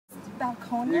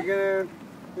balcony.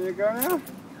 You go now?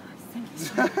 Thank you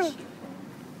so much.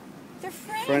 They're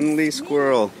friends. Friendly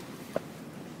squirrel.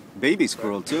 Baby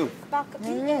squirrel too.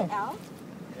 Balcony, Al.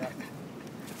 Yeah.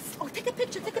 Oh, take a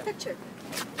picture, take a picture.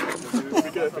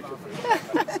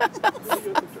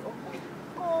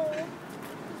 Oh.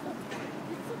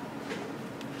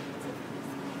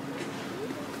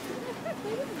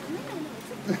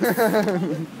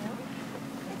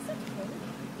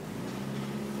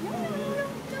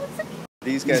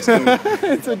 These guys can...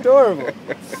 It's adorable.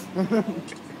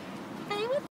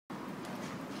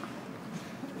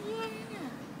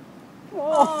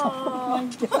 Oh my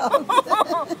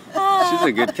God. She's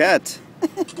a good cat.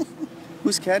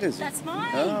 Whose cat is it? That's mine.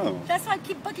 Oh. That's why I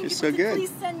keep bugging you. So good.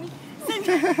 Please send me.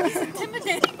 He's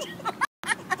intimidating.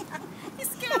 He's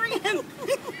scaring him.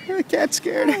 The cat's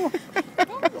scared. No.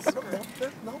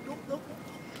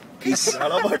 He's...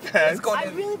 Out of my pants.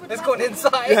 It's going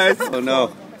inside. Yeah, Oh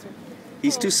no.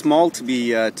 He's too small to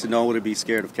be to know to be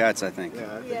scared of cats, I think. Yeah,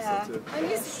 I think Yeah. so too. And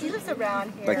he lives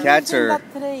around here. But cats are...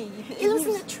 He lives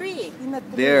in a tree.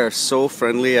 They're so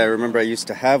friendly. I remember I used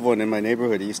to have one in my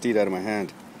neighborhood. He used to eat out of my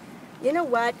hand. You know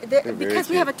what? Because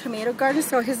we have a tomato garden,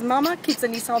 so his mama keeps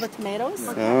and eats all the tomatoes.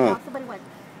 Oh.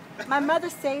 My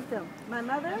mother saved them. My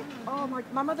mother? Oh,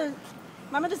 my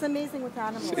mother's amazing with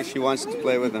animals. She wants to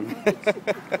play with them.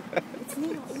 It's neat.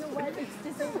 You know what? It's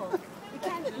disabled. You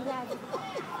can't do that.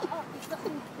 Oh, it's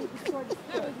something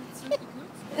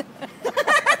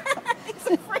He's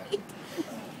afraid.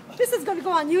 This is going to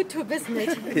go on YouTube, isn't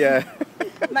it? Yeah.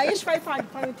 Maish vai para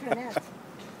a internet.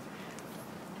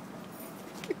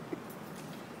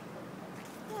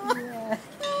 Yeah.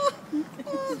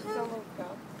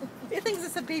 He thinks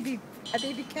it's a baby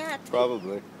cat.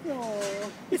 Probably.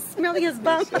 Oh, he's smelling his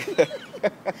bum.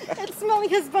 It's smelling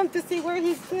his bum to see where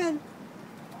he's been.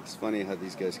 It's funny how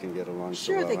these guys can get along so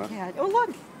Sure, well, they huh? can. Oh,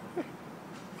 look.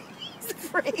 He's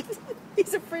afraid.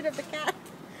 He's afraid of the cat.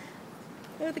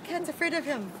 Oh, the cat's afraid of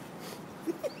him.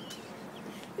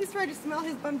 He's trying to smell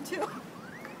his bum, too.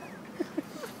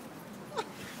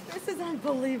 This is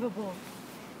unbelievable.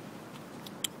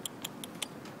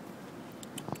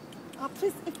 Oh,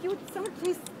 please, if you would, someone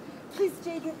please,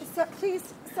 Jaden, please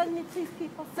send me, please,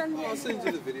 people, send me. I'll send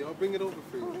you the video. I'll bring it over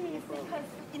for you. Please, because,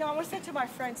 you know, I want to send it to my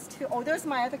friends, too. Oh, there's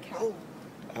my other cat.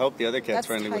 I hope the other cat's That's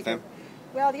friendly with Tiger. him.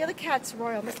 Well, the other cat's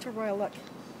Royal, Mr. Royal, look.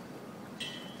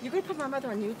 You're going to put my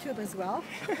mother on YouTube as well?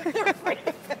 They're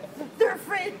afraid. They're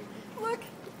afraid. Look,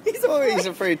 he's afraid. Oh, he's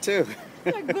afraid too.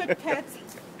 They're good pets.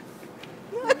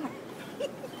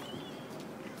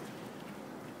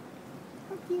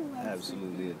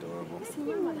 Absolutely adorable.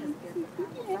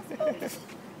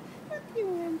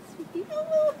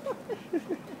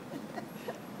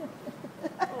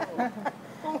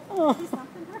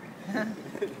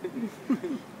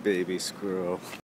 Baby squirrel.